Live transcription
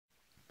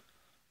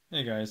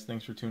Hey guys,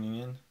 thanks for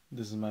tuning in.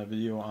 This is my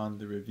video on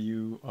the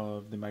review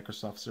of the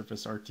Microsoft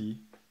Surface RT.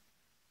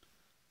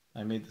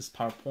 I made this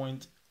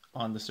PowerPoint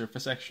on the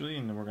Surface actually,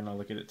 and then we're going to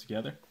look at it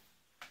together.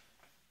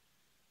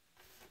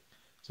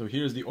 So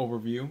here's the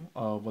overview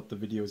of what the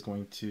video is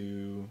going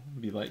to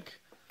be like.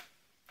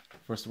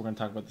 First we're going to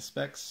talk about the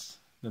specs,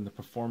 then the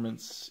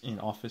performance in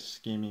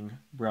office, gaming,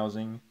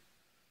 browsing,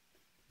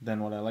 then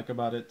what I like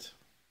about it,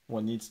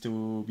 what needs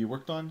to be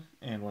worked on,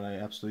 and what I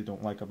absolutely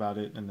don't like about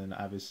it, and then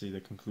obviously the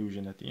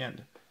conclusion at the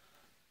end.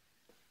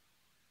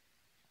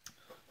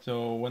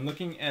 So when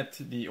looking at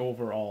the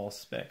overall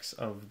specs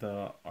of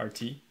the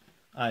RT,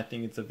 I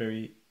think it's a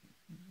very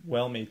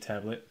well-made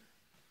tablet.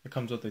 It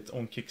comes with its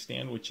own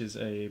kickstand, which is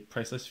a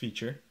priceless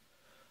feature.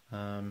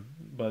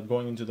 But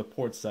going into the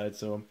port side,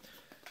 so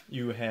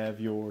you have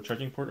your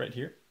charging port right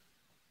here,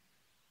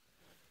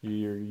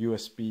 your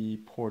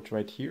USB port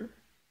right here,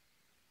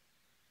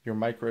 your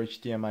micro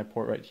HDMI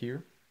port right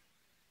here.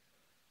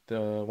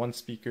 The one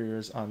speaker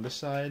is on this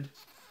side,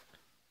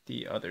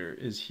 the other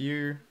is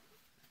here.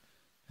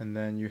 And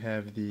then you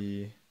have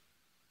the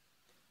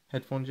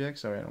headphone jack.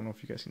 Sorry, I don't know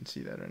if you guys can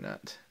see that or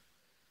not.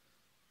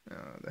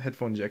 The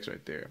headphone jack's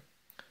right there.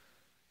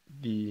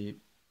 The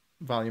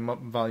volume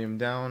up, volume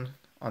down.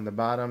 On the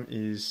bottom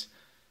is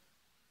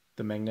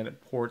the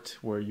magnetic port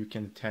where you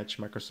can attach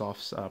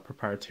Microsoft's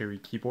proprietary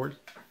keyboard.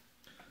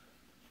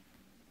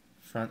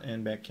 Front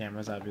and back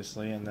cameras,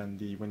 obviously, and then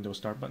the Windows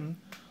Start button.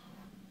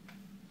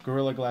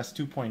 Gorilla Glass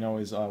 2.0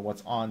 is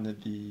what's on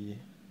the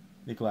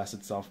glass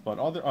itself, but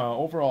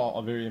overall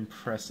a very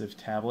impressive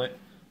tablet.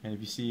 And if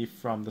you see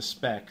from the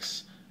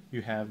specs,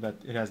 you have that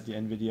it has the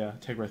NVIDIA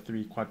Tegra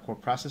 3 quad-core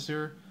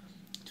processor,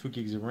 2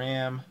 gigs of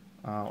RAM.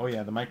 Oh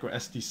yeah, the micro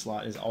SD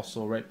slot is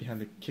also right behind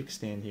the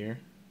kickstand here.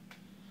 I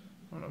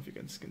don't know if you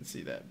guys can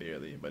see that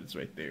barely, but it's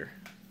right there.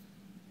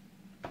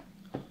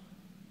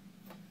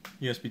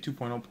 USB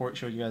 2.0 port,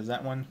 showed you guys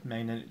that one.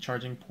 Magnetic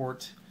charging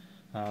port.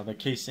 The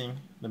casing,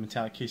 the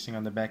metallic casing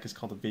on the back is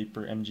called a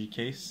Vapor MG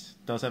case.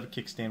 It does have a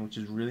kickstand, which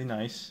is really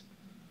nice.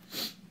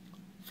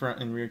 Front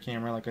and rear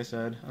camera, like I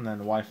said, and then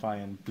Wi-Fi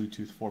and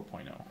Bluetooth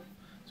 4.0.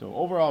 So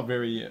overall,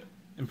 very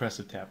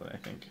impressive tablet, I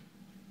think.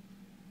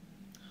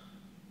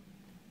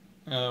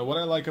 What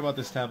I like about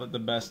this tablet the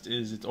best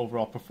is its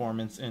overall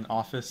performance in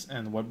office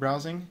and web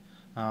browsing.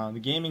 The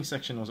gaming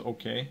section was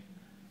okay,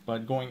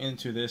 but going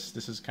into this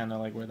is kind of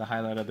like where the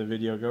highlight of the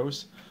video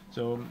goes.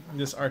 So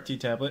this RT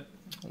tablet,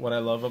 what I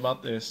love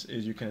about this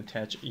is you can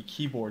attach a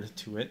keyboard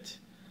to it.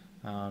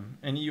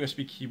 Any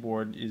USB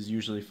keyboard is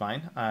usually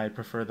fine. I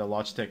prefer the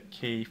Logitech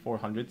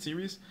K400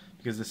 series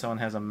because this one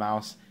has a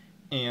mouse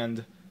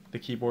and the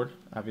keyboard,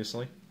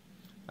 obviously.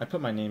 I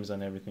put my names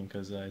on everything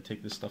because I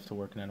take this stuff to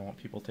work and I don't want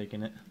people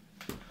taking it.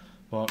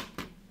 Well,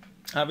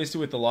 obviously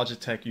with the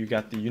Logitech you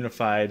got the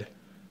unified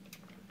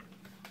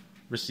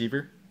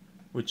receiver,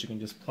 which you can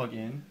just plug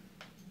in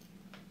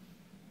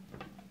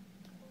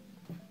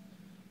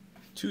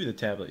to the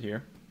tablet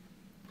here,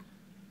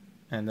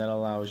 and that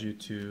allows you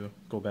to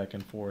go back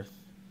and forth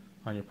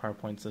on your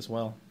PowerPoints as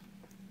well.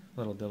 A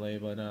little delay,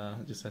 but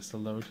it just has to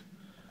load.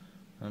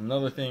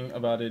 Another thing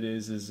about it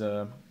is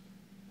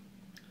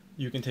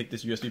you can take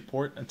this USB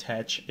port,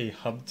 attach a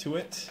hub to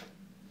it.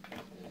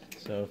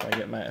 So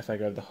if I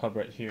grab the hub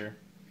right here,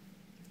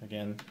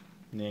 again,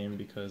 name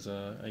because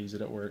I use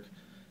it at work,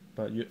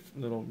 but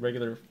little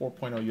regular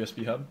 4.0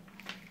 USB hub.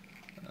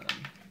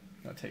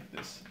 I'll take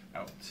this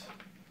out.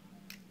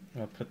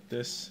 I'll put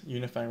this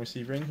unifying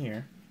receiver in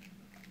here.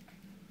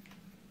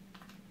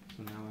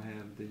 So now I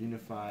have the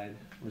unified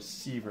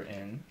receiver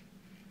in.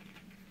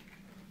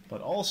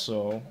 But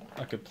also,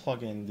 I could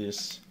plug in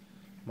this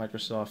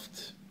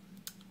Microsoft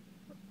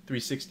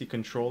 360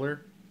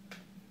 controller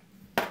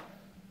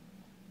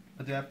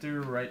adapter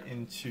right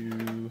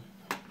into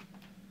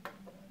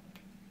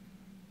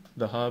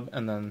the hub,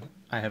 and then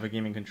I have a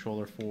gaming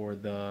controller for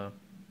the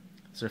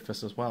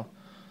Surface as well.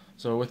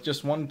 So with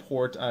just one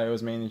port, I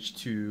was managed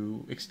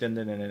to extend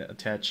it and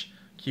attach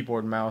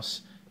keyboard,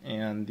 mouse,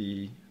 and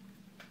the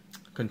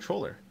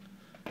controller.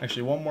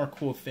 Actually, one more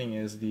cool thing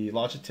is the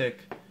Logitech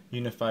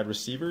unified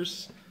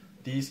receivers.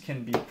 These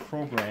can be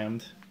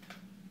programmed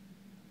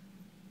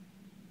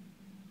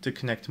to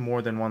connect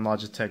more than one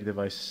Logitech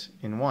device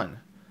in one.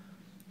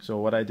 So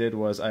what I did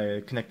was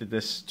I connected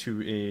this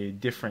to a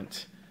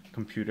different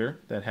computer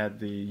that had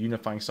the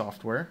unifying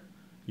software.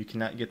 You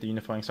cannot get the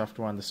unifying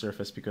software on the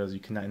Surface because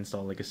you cannot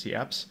install legacy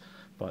apps,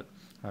 but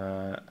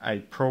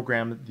I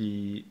programmed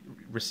the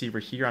receiver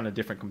here on a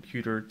different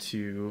computer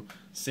to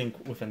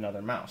sync with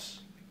another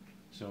mouse.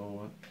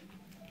 So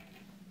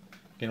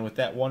again, with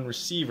that one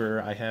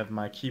receiver, I have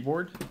my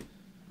keyboard,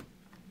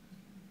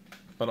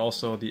 but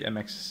also the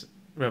MX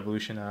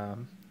Revolution,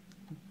 the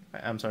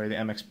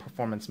MX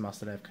Performance mouse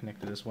that I've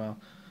connected as well.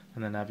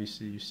 And then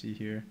obviously you see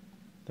here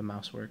the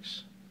mouse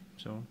works.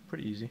 So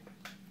pretty easy.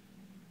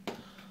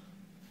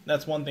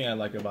 That's one thing I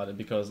like about it,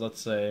 because let's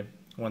say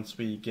once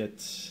we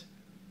get,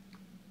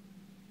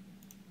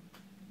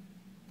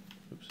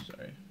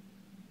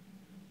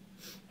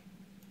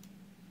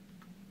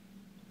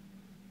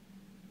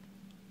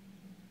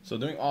 So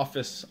doing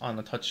Office on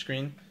a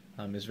touchscreen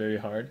is very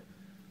hard.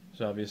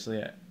 So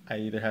obviously I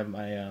either have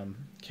my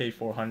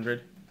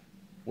K400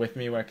 with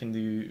me where I can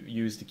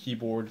use the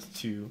keyboard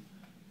to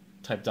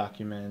type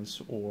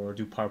documents or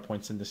do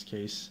PowerPoints in this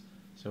case.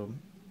 So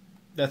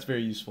that's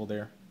very useful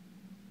there.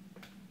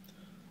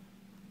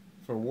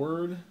 For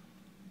Word,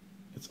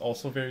 it's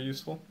also very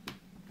useful.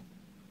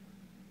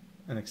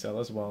 And Excel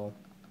as well.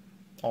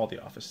 All the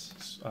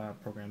Office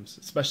programs,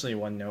 especially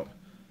OneNote.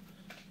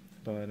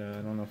 But I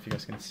don't know if you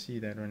guys can see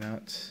that or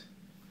not.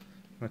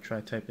 I'm going to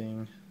try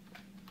typing.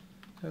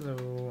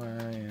 Hello,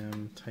 I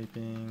am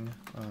typing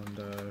on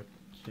the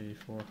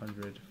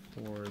K400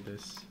 for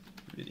this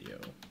video.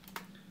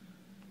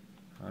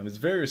 It's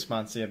very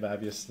responsive,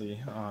 obviously,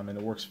 and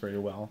it works very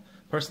well.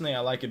 Personally,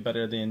 I like it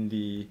better than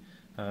the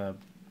what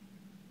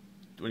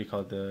do you call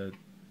it,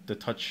 the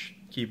touch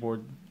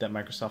keyboard that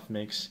Microsoft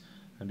makes,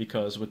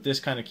 because with this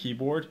kind of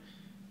keyboard,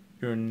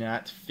 you're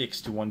not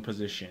fixed to one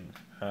position.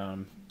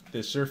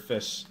 The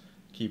Surface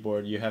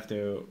keyboard, you have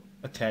to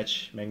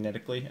attach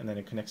magnetically, and then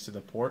it connects to the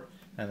port,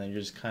 and then you're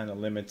just kind of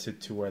limited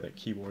to where the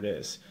keyboard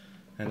is.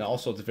 And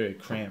also, it's very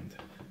crammed.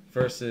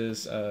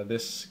 Versus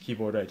this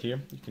keyboard right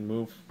here, you can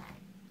move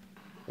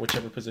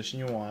whichever position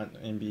you want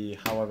and be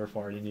however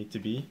far you need to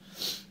be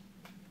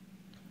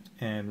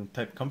and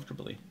type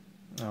comfortably.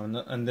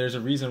 And there's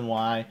a reason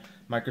why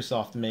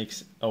Microsoft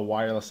makes a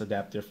wireless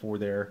adapter for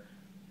their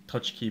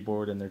touch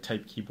keyboard and their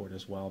type keyboard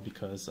as well,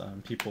 because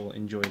people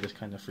enjoy this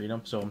kind of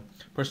freedom. So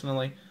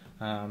personally,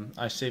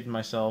 I saved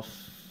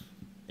myself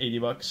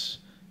 $80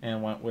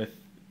 and went with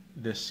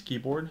this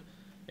keyboard.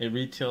 It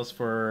retails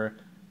for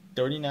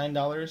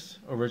 $39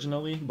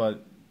 originally,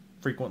 but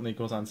frequently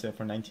goes on sale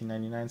for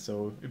 $19.99,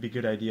 so it'd be a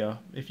good idea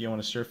if you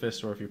own a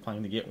Surface or if you're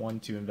planning to get one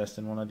to invest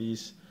in one of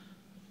these.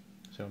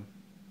 So,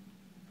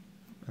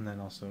 and then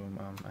also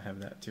I have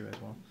that too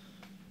as well.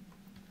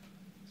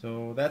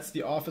 So that's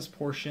the Office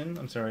portion.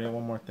 I'm sorry,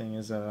 one more thing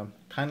is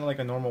kind of like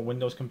a normal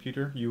Windows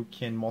computer, you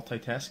can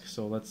multitask.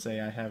 So let's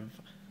say I have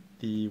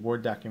the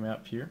Word document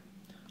up here.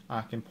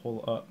 I can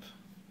pull up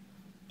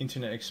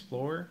Internet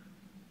Explorer.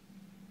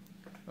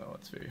 Oh,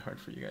 it's very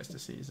hard for you guys to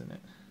see, isn't it?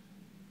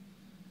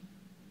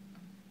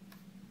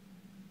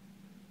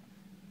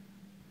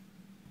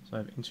 So I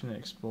have Internet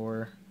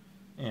Explorer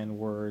and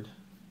Word,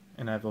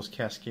 and I have those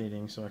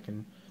cascading so I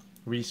can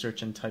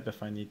research and type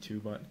if I need to,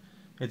 but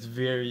it's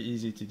very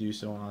easy to do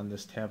so on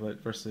this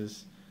tablet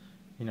versus,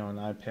 you know, an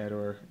iPad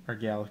or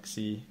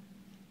Galaxy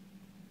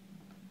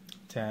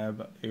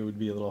Tab. It would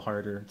be a little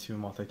harder to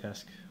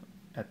multitask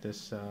at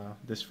this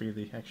this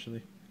freely,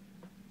 actually.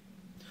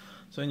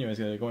 So anyways,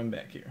 going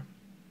back here.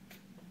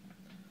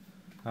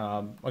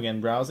 Again,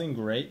 browsing,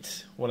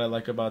 great. What I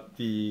like about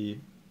the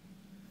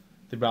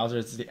browser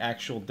is the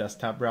actual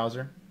desktop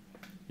browser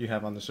you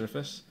have on the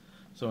Surface.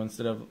 So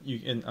instead of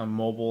in a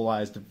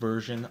mobilized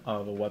version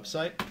of a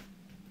website,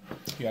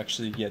 you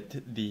actually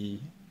get the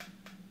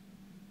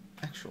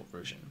actual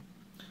version.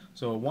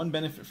 So one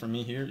benefit for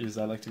me here is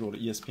I like to go to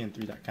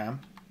ESPN3.com.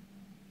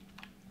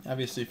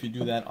 Obviously, if you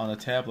do that on a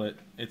tablet,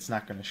 it's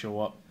not going to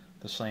show up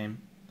the same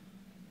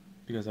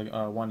because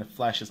one,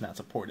 Flash is not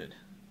supported.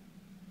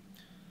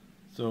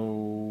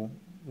 So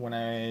when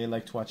I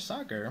like to watch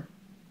soccer,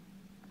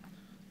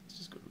 let's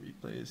just go to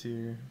replays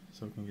here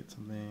so we can get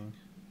something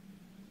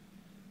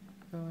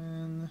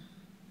going.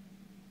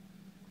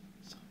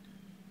 Soccer.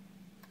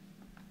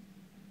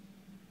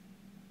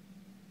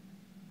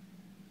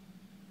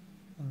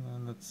 And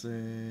then let's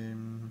say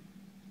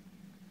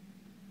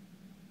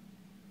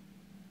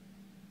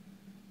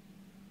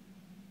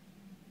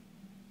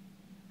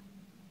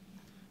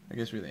I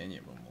guess really any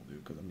of them will do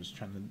because I'm just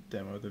trying to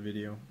demo the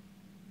video.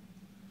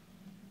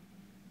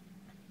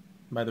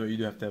 By the way, you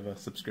do have to have a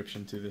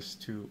subscription to this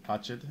to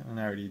watch it, and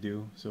I already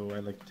do, so I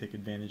like to take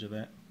advantage of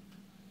that.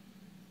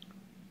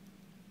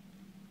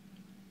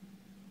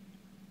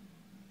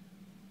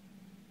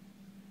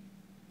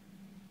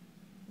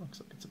 Looks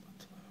like it's about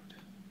to load.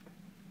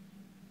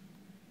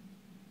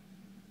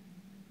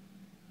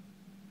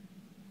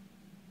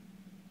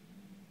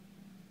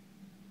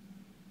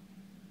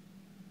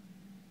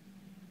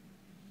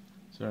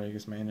 Sorry, I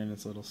guess my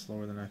internet's a little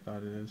slower than I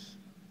thought it is.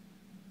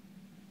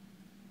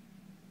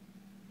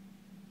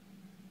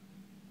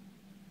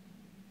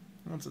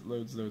 Once it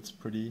loads, though, it's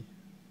pretty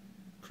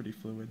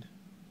fluid.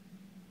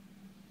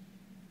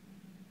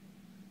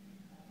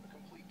 A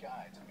complete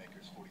guide to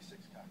Maker's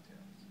 46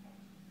 cocktails.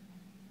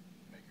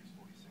 Maker's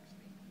 46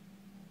 neat.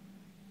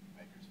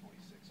 Maker's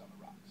 46 on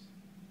the rocks.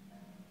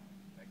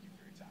 Thank you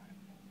for your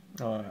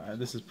time.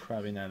 This is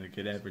probably not a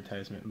good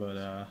advertisement, but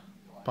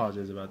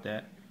apologize about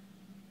that.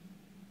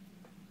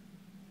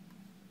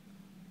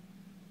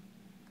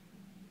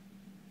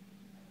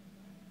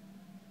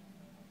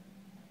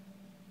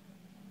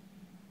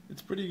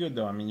 It's pretty good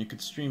though. I mean, you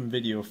could stream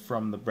video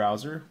from the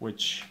browser,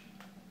 which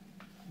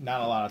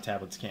not a lot of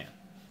tablets can.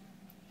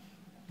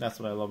 That's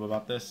what I love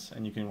about this,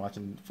 and you can watch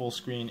in full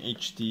screen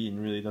HD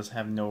and really does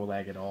have no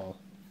lag at all.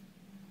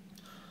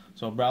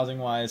 So browsing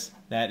wise,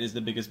 that is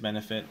the biggest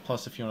benefit.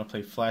 Plus if you want to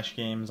play Flash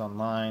games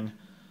online,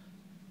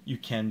 you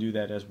can do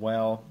that as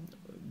well.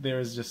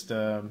 There's just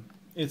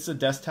it's a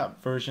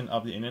desktop version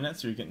of the internet,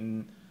 so you're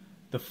getting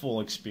the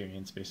full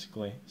experience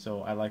basically.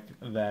 So I like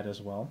that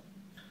as well.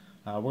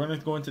 We're going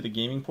to go into the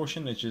gaming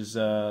portion, which is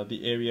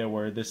the area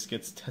where this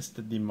gets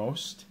tested the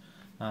most.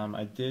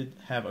 I did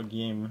have a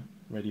game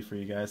ready for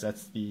you guys.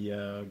 That's the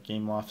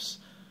Gameloft's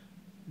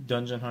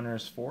Dungeon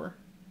Hunters 4.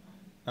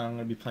 I'm going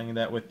to be playing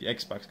that with the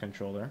Xbox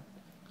controller.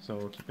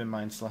 So keep in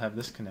mind, still have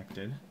this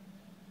connected.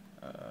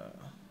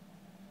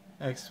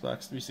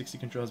 Xbox 360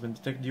 controller has been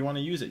detected. Do you want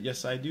to use it?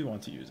 Yes, I do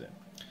want to use it.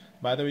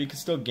 By the way, you can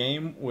still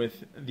game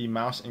with the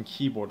mouse and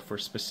keyboard for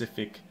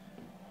specific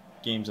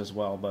games as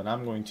well, but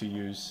I'm going to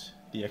use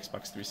the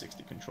Xbox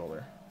 360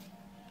 controller.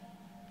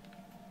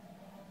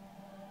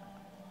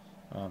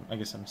 I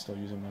guess I'm still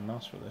using my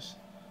mouse for this.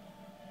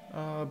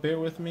 Bear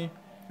with me.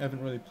 I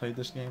haven't really played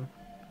this game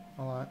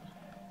a lot.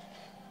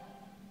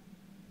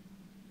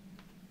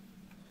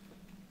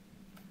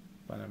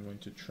 But I'm going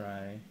to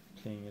try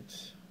playing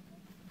it.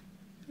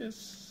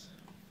 Yes.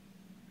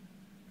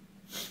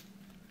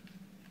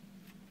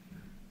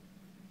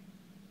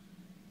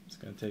 It's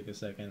going to take a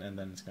second and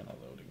then it's going to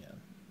load again.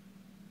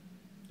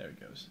 There it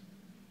goes.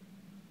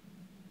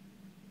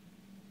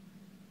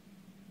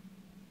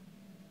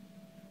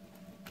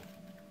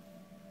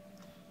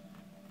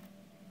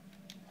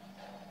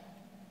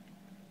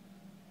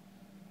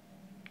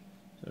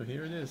 So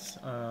here it is.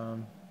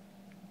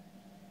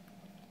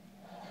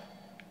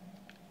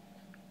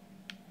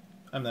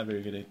 I'm not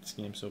very good at this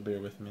game, so bear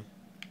with me.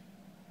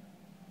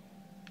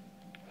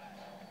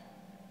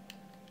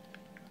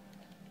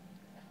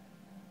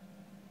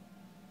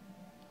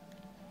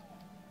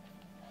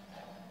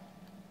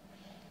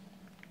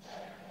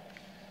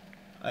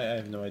 I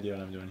have no idea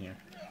what I'm doing here.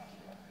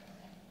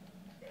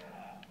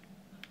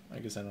 I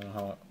guess I don't know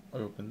how I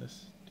open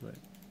this. Do I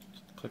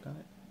just click on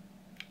it?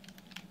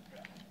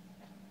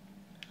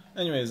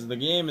 Anyways, the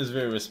game is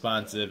very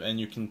responsive and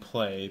you can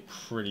play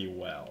pretty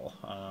well.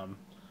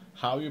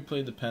 How you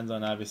play depends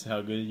on obviously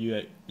how good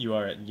you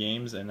are at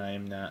games, and I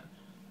am not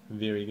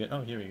very good.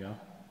 Oh, here we go.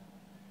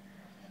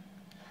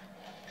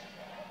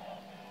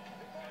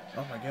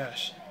 Oh my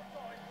gosh.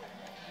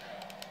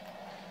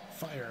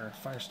 Fire,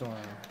 firestorm.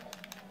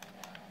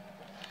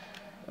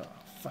 Oh,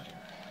 fire.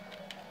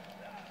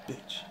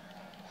 Bitch.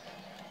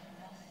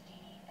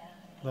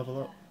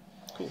 Level up.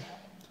 Cool.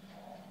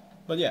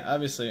 But yeah,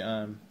 obviously,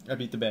 I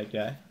beat the bad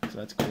guy, so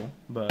that's cool.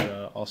 But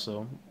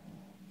also,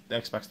 the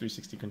Xbox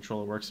 360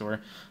 controller works,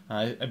 or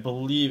I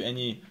believe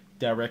any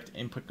direct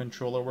input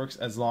controller works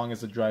as long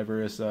as the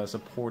driver is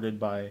supported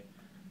by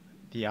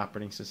the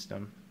operating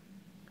system.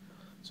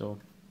 So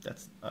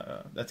that's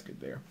good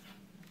there.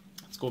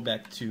 Let's go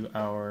back to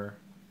our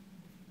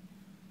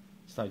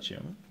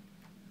slideshow.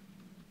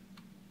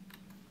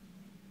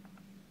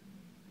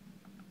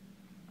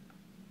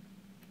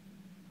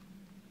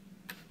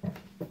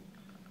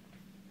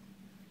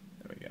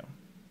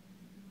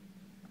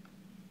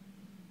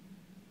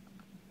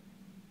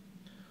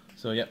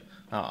 So yep,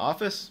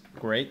 Office,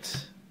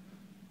 great.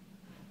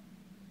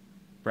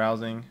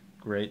 Browsing,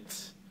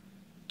 great.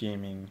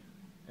 Gaming,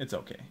 it's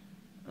okay.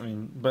 I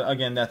mean, but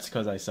again, that's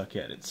because I suck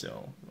at it,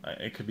 so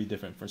it could be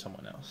different for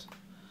someone else.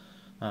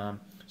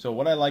 So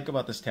what I like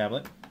about this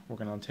tablet, we're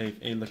going to take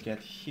a look at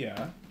here.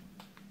 I'm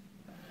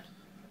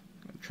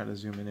going to try to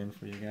zoom it in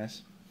for you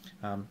guys.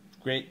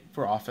 Great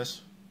for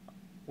Office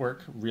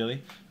work,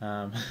 really.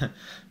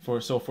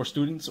 For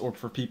students or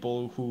for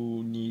people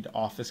who need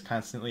Office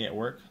constantly at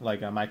work,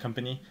 like my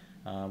company,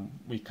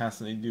 we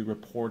constantly do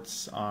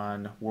reports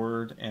on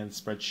Word and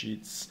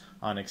spreadsheets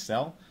on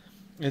Excel.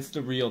 It's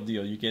the real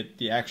deal. You get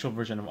the actual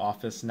version of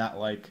Office, not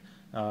like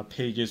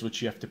Pages,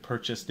 which you have to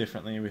purchase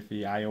differently with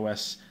the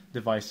iOS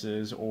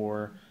devices,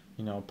 or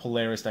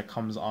Polaris that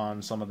comes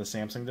on some of the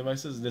Samsung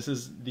devices. This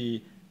is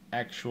the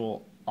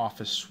actual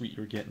Office suite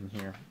you're getting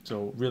here.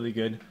 So really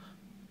good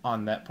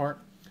on that part.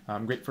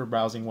 Great for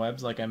browsing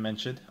webs, like I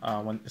mentioned,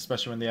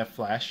 especially when they have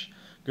Flash.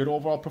 Good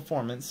overall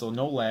performance, so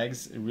no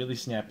lags, really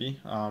snappy,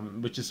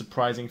 which is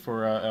surprising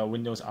for a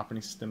Windows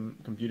operating system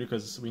computer,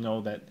 because we know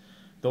that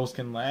those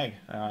can lag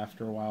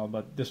after a while,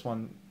 but this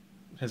one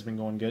has been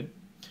going good.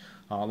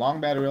 Long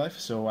battery life,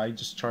 so I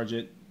just charge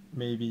it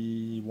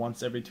maybe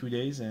once every 2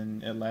 days,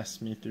 and it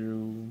lasts me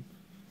through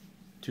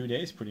 2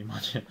 days pretty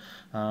much.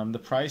 The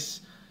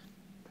price,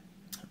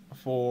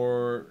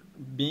 for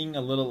being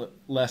a little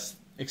less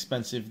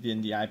expensive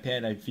than the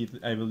iPad,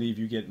 I believe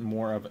you get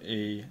more of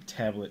a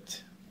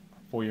tablet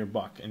for your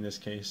buck in this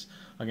case.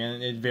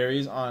 Again, it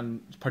varies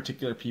on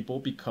particular people,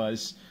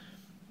 because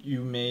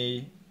you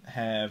may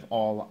have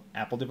all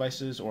Apple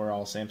devices or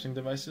all Samsung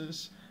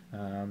devices,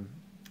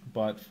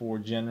 but for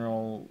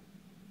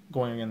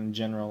going in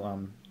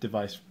general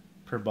device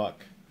per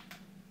buck,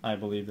 I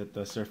believe that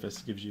the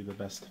Surface gives you the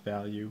best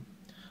value.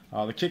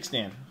 The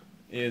kickstand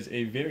is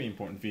a very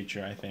important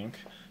feature, I think,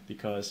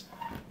 because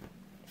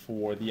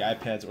for the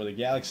iPads or the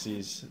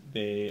Galaxies,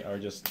 they are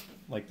just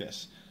like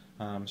this.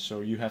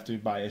 So you have to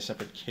buy a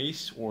separate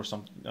case or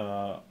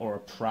a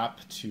prop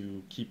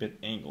to keep it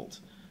angled.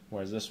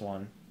 Whereas this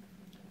one,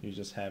 you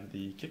just have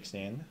the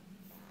kickstand,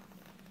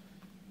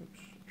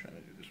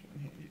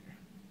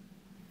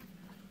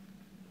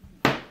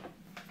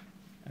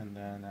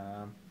 then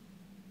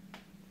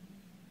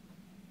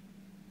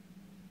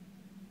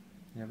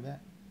you have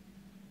that.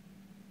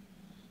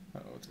 Oh,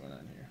 what's going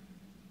on here?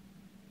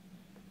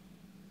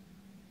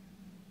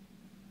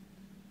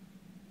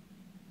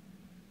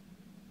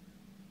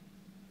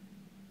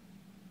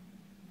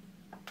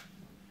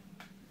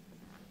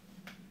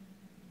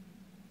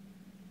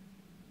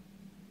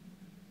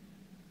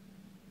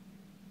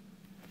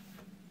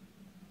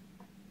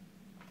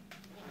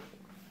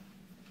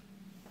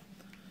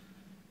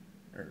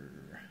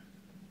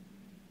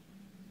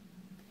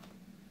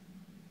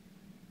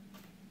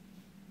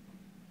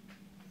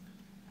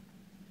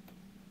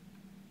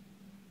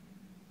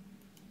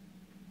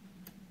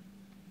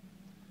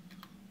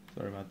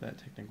 Sorry about that,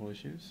 technical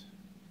issues.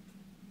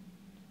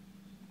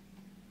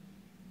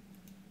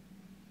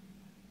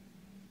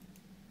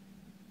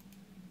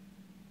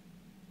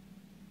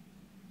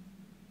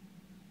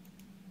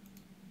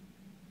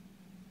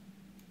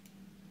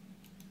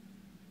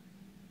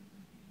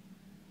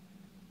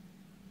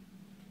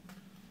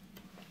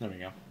 There we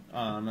go.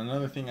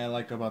 Another thing I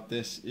like about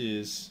this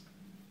is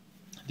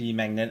the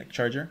magnetic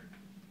charger.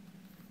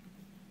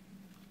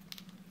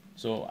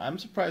 So I'm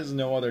surprised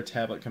no other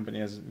tablet company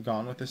has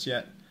gone with this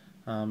yet.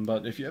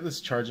 But if you have this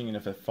charging and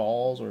if it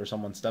falls or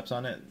someone steps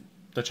on it,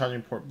 the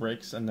charging port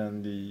breaks and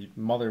then the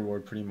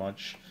motherboard pretty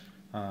much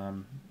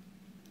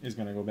is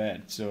going to go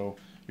bad. So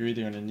you're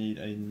either going to need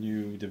a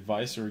new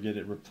device or get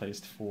it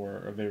replaced for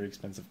a very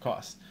expensive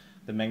cost.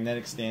 The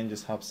magnetic stand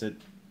just helps it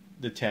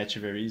detach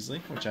very easily,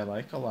 which I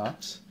like a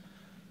lot.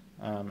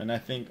 And I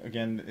think,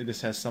 again,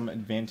 this has some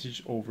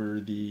advantage over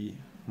the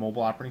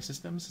mobile operating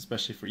systems,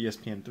 especially for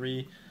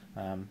ESPN3,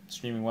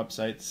 streaming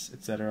websites,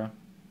 etc.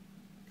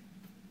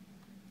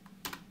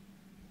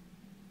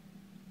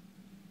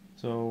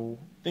 So,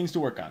 things to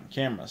work on.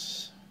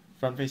 Cameras.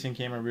 Front-facing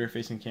camera,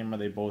 rear-facing camera,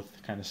 they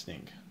both kind of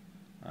stink.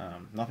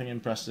 Nothing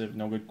impressive,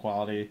 no good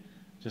quality,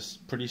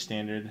 just pretty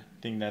standard.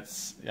 I think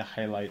that's a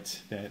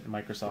highlight that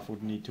Microsoft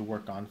would need to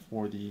work on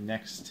for the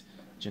next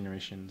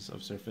generations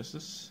of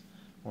Surfaces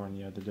or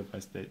any other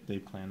device that they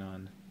plan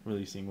on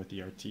releasing with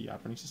the RT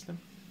operating system.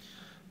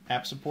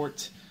 App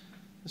support.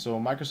 So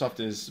Microsoft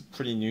is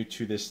pretty new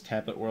to this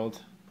tablet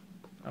world,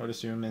 I would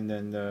assume, and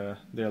then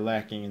they're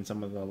lacking in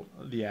some of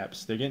the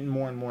apps. They're getting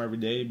more and more every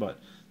day,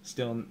 but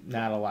still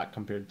not a lot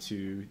compared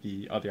to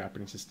the other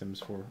operating systems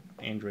for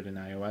Android and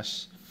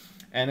iOS.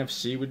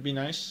 NFC would be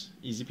nice,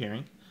 easy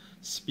pairing.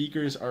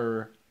 Speakers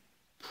are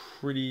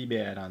pretty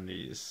bad on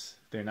these.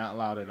 They're not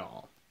loud at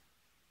all.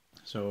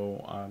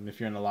 So if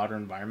you're in a louder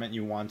environment,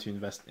 you want to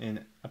invest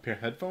in a pair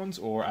of headphones,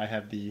 or I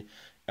have the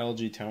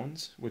LG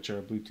Tones, which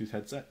are Bluetooth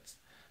headsets,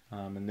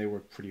 and they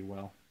work pretty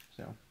well.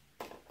 So,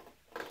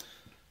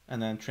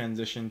 and then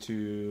transition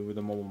to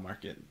the mobile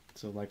market.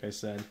 So like I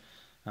said,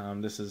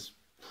 this is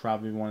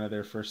probably one of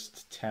their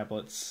first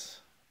tablets,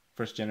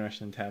 first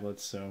generation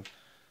tablets, so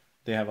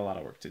they have a lot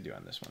of work to do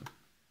on this one.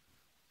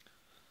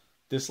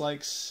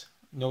 Dislikes,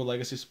 no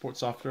legacy support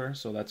software,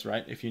 so that's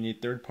right. If you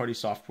need third-party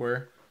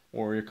software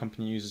or your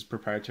company uses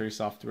proprietary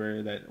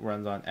software that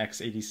runs on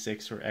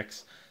x86 or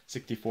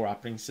x64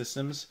 operating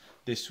systems,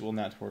 this will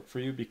not work for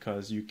you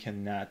because you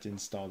cannot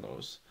install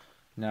those.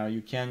 Now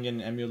you can get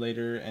an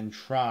emulator and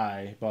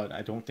try, but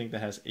I don't think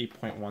that has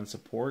 8.1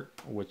 support,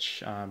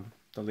 which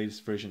the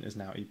latest version is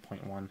now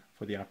 8.1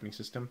 for the operating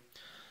system.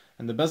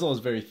 And the bezel is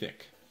very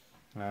thick.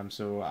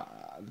 The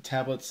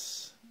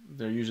tablets,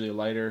 they're usually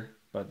lighter,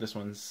 but this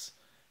one's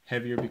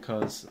heavier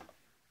because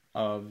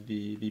of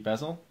the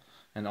bezel.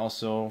 And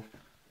also,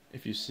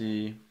 if you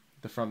see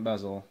the front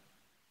bezel,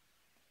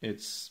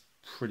 it's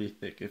pretty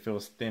thick. If it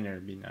was thinner,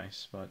 it'd be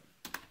nice, but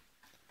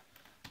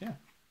yeah.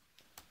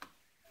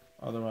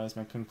 Otherwise,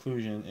 my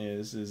conclusion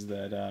is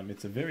that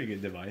it's a very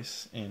good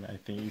device, and I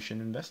think you should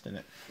invest in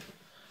it.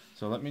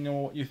 So let me know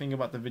what you think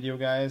about the video,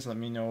 guys. Let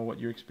me know what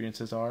your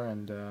experiences are,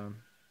 and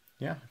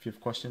yeah, if you have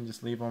questions,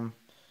 just leave them.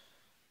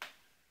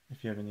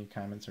 If you have any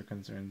comments or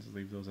concerns,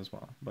 leave those as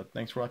well. But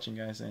thanks for watching,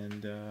 guys,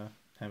 and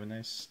have a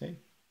nice day.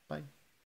 Bye.